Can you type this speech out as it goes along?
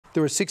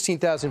There are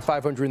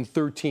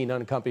 16,513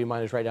 unaccompanied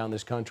minors right now in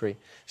this country.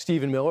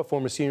 Stephen Miller,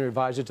 former senior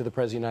advisor to the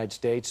President of the United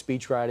States,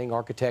 speechwriting,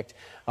 architect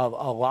of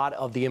a lot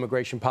of the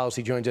immigration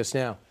policy, joins us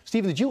now.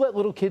 Stephen, did you let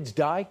little kids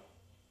die?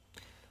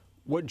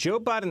 What Joe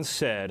Biden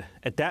said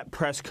at that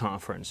press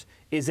conference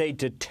is a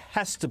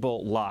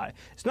detestable lie.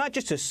 It's not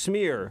just a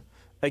smear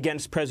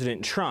against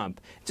President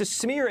Trump. It's a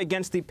smear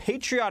against the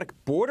patriotic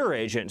border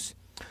agents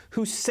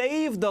who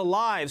save the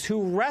lives,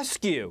 who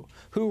rescue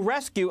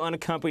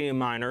unaccompanied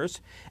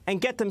minors and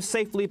get them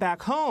safely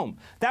back home.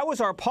 That was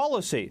our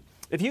policy.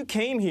 If you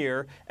came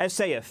here as,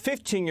 say, a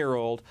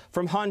 15-year-old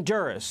from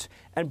Honduras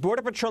and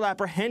Border Patrol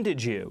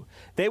apprehended you,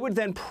 they would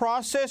then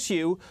process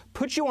you,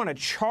 put you on a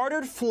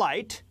chartered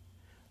flight,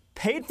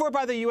 paid for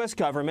by the U.S.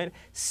 government,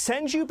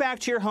 send you back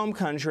to your home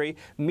country,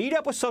 meet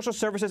up with social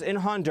services in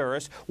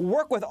Honduras,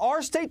 work with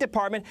our State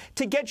Department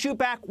to get you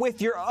back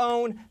with your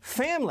own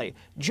family.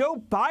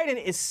 Joe Biden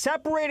is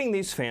separating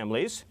these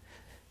families,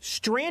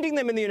 stranding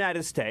them in the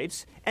United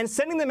States, and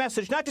sending the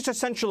message not just to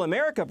Central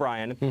America,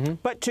 Brian,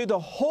 but to the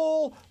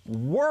whole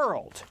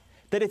world,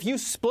 that if you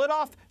split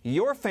off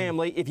your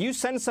family, if you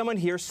send someone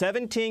here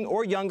 17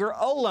 or younger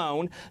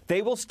alone,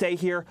 they will stay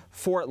here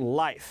for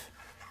life.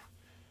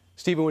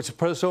 Stephen, what's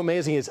so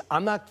amazing is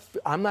I'm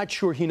not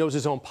sure he knows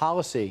his own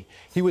policy.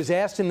 He was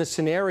asked in the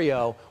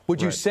scenario,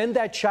 would you send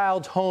that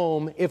child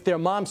home if their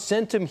mom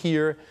sent him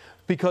here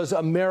because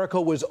America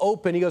was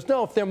open? He goes,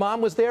 no, if their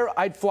mom was there,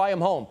 I'd fly him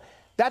home.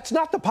 That's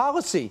not the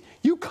policy.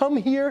 You come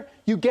here,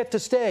 you get to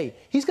stay.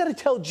 He's got to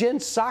tell Jen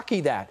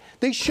Psaki that.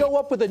 They show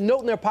up with a note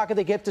in their pocket,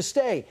 they get to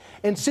stay.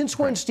 And since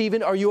when,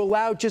 Stephen, are you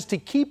allowed just to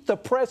keep the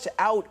press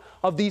out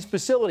of these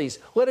facilities?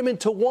 Let them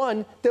into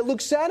one that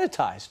looks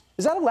sanitized.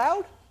 Is that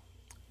allowed?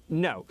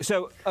 No.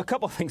 So a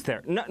couple of things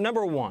there.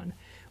 Number one,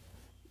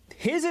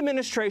 his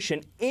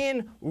administration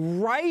in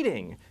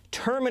writing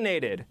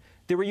terminated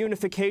the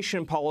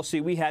reunification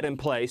policy we had in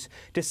place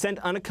to send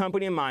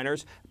unaccompanied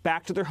minors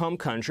back to their home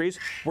countries,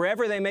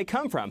 wherever they may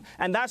come from.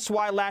 And that's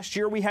why last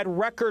year we had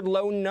record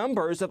low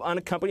numbers of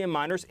unaccompanied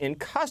minors in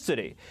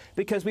custody,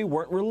 because we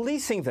weren't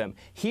releasing them.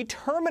 He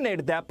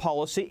terminated that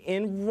policy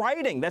in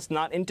writing. That's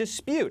not in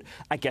dispute.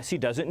 I guess he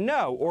doesn't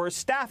know, or his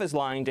staff is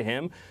lying to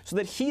him so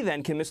that he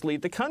then can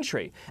mislead the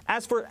country.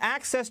 As for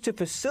access to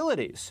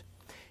facilities,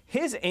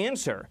 his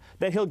answer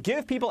that he'll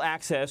give people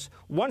access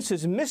once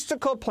his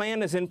mystical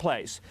plan is in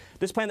place,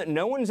 this plan that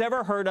no one's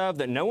ever heard of,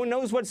 that no one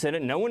knows what's in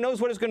it, no one knows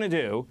what it's going to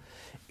do,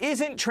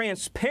 isn't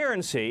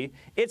transparency.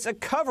 It's a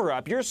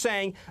cover-up. You're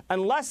saying,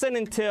 unless and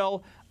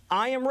until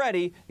I am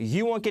ready,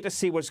 you won't get to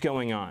see what's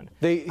going on.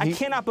 I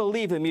cannot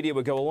believe the media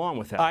would go along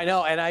with that. I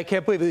know, and I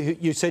can't believe it.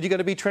 You said you're going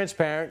to be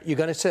transparent. You're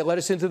going to say, let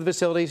us into the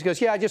facilities. He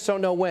goes, yeah, I just don't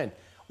know when.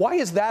 Why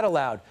is that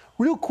allowed?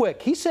 Real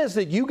quick, he says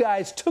that you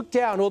guys took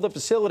down all the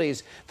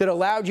facilities that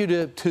allowed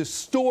you to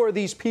store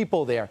these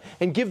people there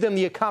and give them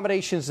the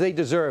accommodations they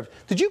deserve.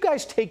 Did you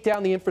guys take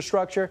down the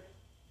infrastructure?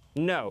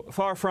 No,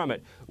 far from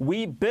it.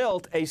 We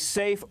built a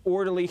safe,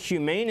 orderly,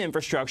 humane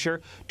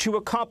infrastructure to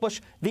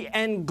accomplish the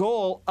end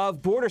goal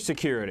of border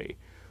security,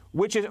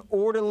 which is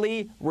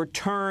orderly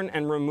return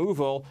and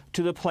removal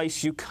to the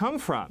place you come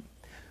from.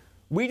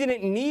 We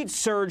didn't need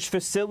surge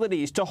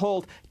facilities to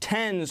hold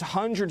tens,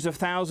 hundreds of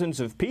thousands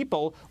of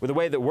people with the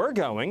way that we're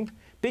going,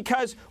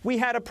 because we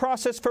had a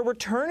process for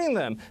returning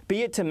them,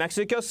 be it to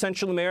Mexico,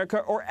 Central America,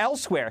 or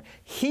elsewhere.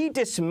 He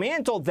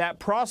dismantled that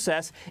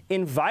process,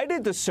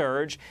 invited the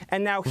surge,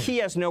 and now he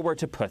has nowhere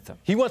to put them.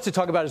 He wants to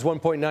talk about his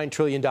 $1.9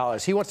 trillion.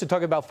 He wants to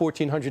talk about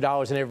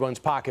 $1,400 in everyone's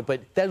pocket,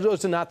 but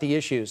those are not the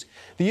issues.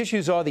 The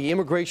issues are the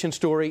immigration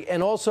story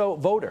and also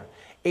voter.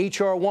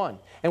 H.R. 1.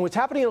 And what's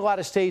happening in a lot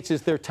of states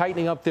is they're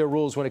tightening up their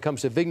rules when it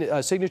comes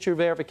to signature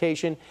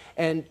verification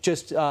and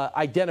just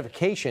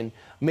identification,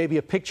 maybe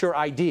a picture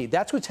ID.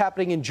 That's what's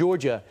happening in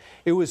Georgia.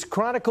 It was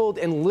chronicled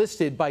and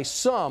listed by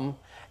some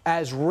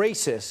as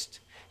racist.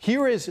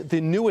 Here is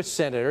the newest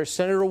senator,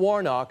 Senator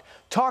Warnock,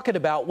 talking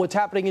about what's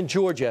happening in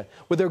Georgia,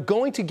 where they're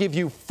going to give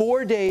you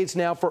 4 days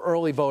now for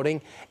early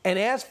voting and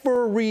ask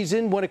for a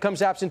reason when it comes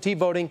to absentee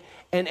voting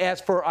and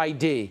ask for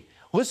ID.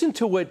 Listen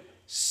to what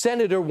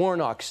Senator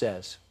Warnock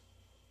says.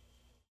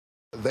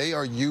 They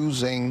are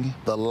using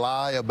the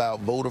lie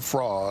about voter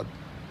fraud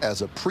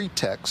as a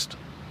pretext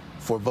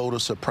for voter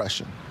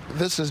suppression.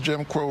 This is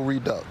Jim Crow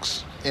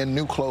Redux in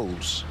new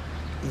clothes.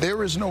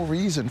 There is no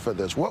reason for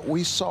this. What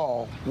we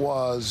saw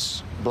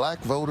was black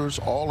voters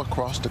all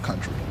across the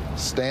country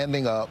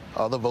standing up,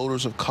 other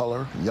voters of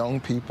color, young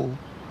people,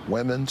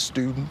 women,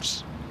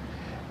 students,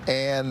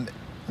 and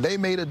they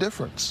made a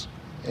difference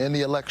in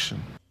the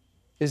election.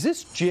 Is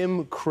this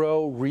Jim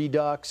Crow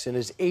Redux and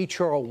is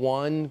H.R.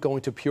 1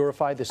 going to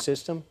purify the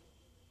system?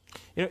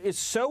 You know, it's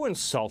so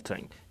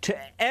insulting to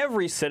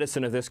every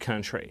citizen of this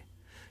country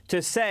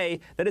to say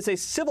that it's a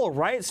civil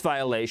rights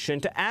violation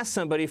to ask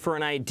somebody for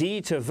an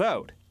ID to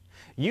vote.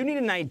 You need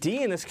an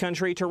ID in this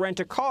country to rent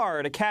a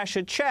car, to cash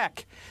a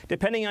check,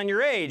 depending on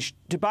your age,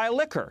 to buy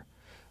liquor.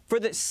 for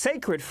the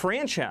sacred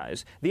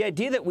franchise, the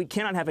idea that we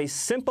cannot have a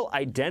simple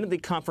identity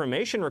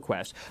confirmation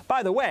request.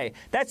 By the way,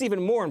 that's even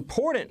more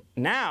important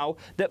now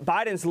that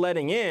Biden's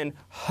letting in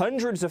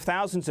hundreds of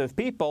thousands of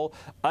people,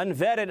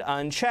 unvetted,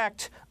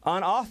 unchecked,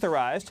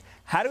 unauthorized.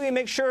 How do we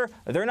make sure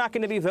they're not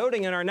going to be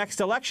voting in our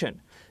next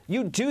election?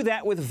 You do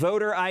that with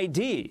voter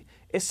ID.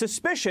 It's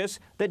suspicious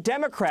that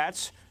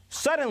Democrats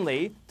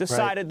suddenly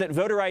decided that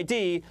voter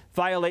ID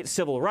violates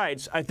civil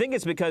rights. I think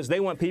it's because they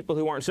want people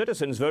who aren't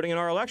citizens voting in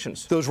our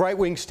elections. Those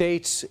right-wing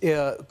states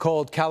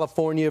called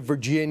California,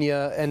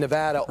 Virginia, and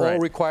Nevada all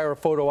require a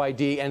photo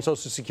ID and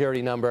Social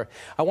Security number.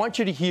 I want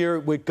you to hear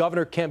what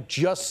Governor Kemp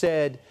just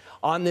said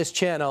on this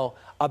channel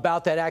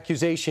about that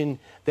accusation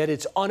that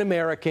it's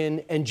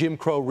un-American and Jim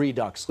Crow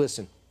redux.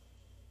 Listen.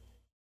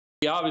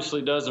 He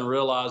obviously doesn't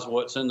realize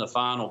what's in the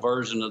final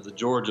version of the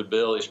Georgia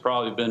bill. He's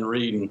probably been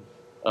reading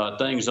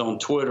things on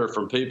Twitter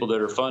from people that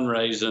are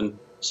fundraising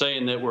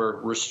saying that we're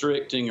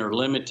restricting or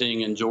limiting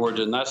in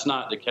Georgia, and that's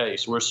not the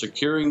case. We're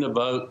securing the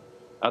vote.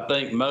 I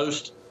think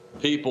most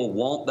people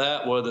want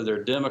that, whether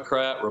they're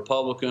Democrat,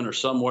 Republican, or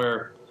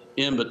somewhere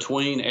in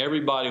between.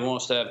 Everybody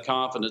wants to have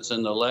confidence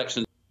in the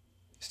election.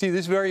 Steve,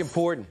 this is very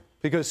important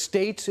because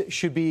states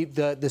should be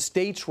the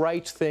states'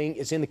 rights thing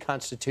is in the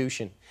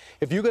Constitution.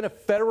 If you're going to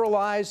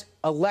federalize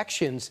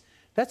elections,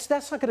 that's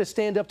not going to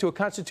stand up to a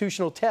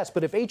constitutional test.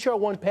 But if H.R.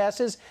 1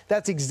 passes,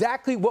 that's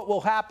exactly what will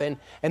happen,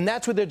 and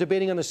that's what they're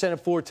debating on the Senate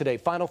floor today.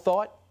 Final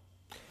thought?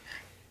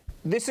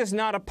 This is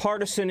not a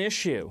partisan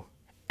issue.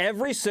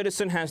 Every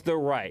citizen has the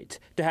right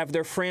to have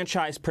their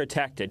franchise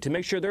protected, to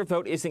make sure their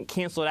vote isn't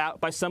canceled out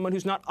by someone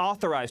who's not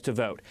authorized to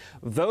vote.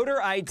 Voter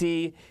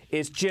ID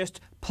is just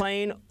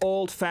plain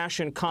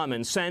old-fashioned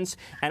common sense,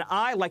 and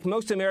I, like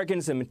most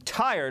Americans, am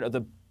tired of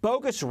the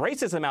bogus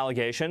racism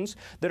allegations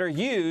that are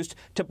used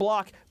to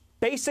block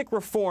basic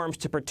reforms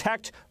to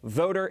protect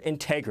voter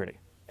integrity.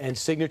 And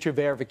signature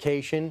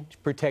verification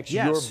protects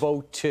your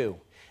vote, too.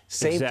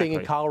 Same thing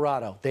in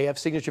Colorado. They have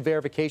signature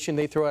verification.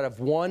 They throw out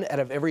one out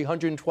of every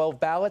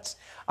 112 ballots.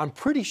 I'm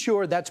pretty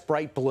sure that's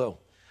bright blue.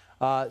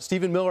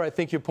 Stephen Miller, I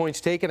think your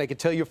point's taken. I can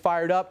tell you're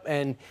fired up,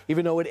 and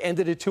even though it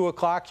ended at 2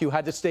 o'clock, you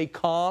had to stay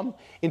calm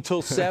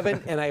until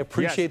 7, and I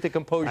appreciate the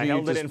composure you displayed. I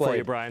held it in for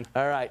you, Brian.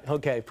 All right,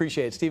 okay,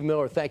 appreciate it. Stephen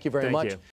Miller, thank you very much.